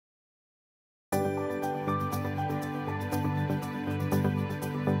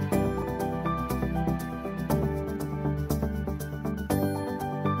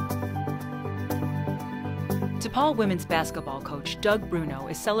DePaul women's basketball coach Doug Bruno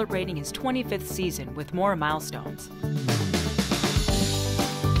is celebrating his 25th season with more milestones.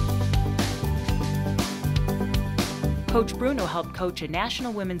 Coach Bruno helped coach a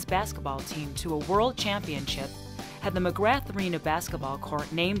national women's basketball team to a world championship, had the McGrath Arena basketball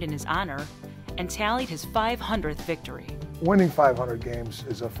court named in his honor, and tallied his 500th victory. Winning 500 games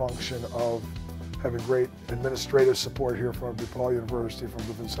is a function of having great administrative support here from DePaul University, from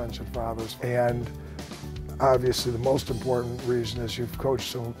the Vincentian Fathers, and obviously the most important reason is you've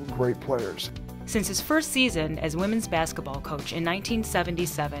coached some great players. Since his first season as women's basketball coach in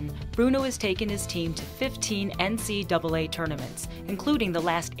 1977, Bruno has taken his team to 15 NCAA tournaments, including the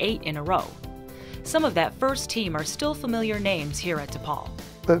last 8 in a row. Some of that first team are still familiar names here at DePaul.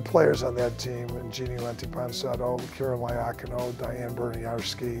 The players on that team, Jeannie Lenti-Ponsetto, Karen Lyakino, Diane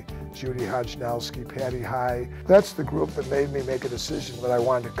Berniarski, Judy Hodgenowski, Patty High. That's the group that made me make a decision that I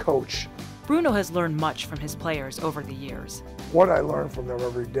wanted to coach. Bruno has learned much from his players over the years. What I learn from them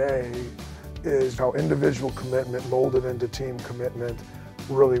every day is how individual commitment molded into team commitment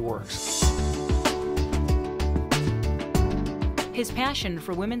really works. His passion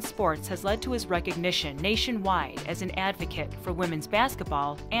for women's sports has led to his recognition nationwide as an advocate for women's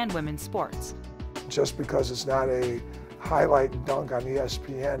basketball and women's sports. Just because it's not a highlight dunk on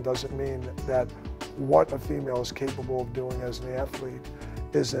ESPN doesn't mean that what a female is capable of doing as an athlete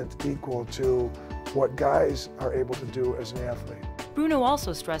isn't equal to what guys are able to do as an athlete. Bruno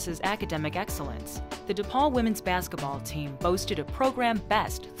also stresses academic excellence. The DePaul women's basketball team boasted a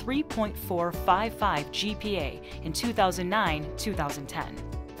program-best 3.455 GPA in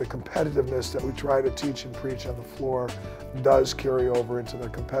 2009-2010. The competitiveness that we try to teach and preach on the floor does carry over into the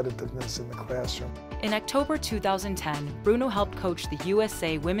competitiveness in the classroom. In October 2010, Bruno helped coach the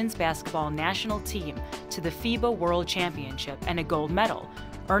USA women's basketball national team to the FIBA World Championship and a gold medal,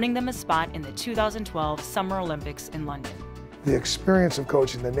 earning them a spot in the 2012 Summer Olympics in London. The experience of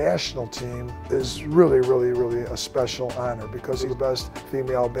coaching the national team is really a special honor because they're the best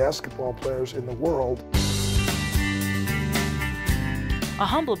female basketball players in the world. A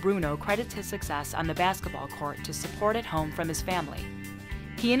humble Bruno credits his success on the basketball court to support at home from his family.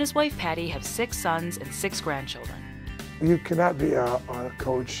 He and his wife Patty have 6 sons and 6 grandchildren. You cannot be a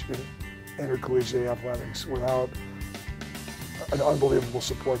coach in intercollegiate athletics without an unbelievable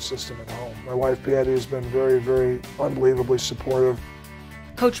support system at home. My wife Patty has been very unbelievably supportive.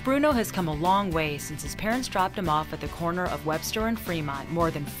 Coach Bruno has come a long way since his parents dropped him off at the corner of Webster and Fremont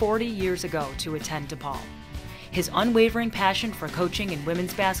more than 40 years ago to attend DePaul. His unwavering passion for coaching and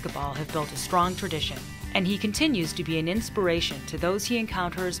women's basketball have built a strong tradition, and he continues to be an inspiration to those he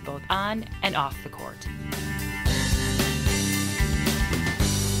encounters both on and off the court.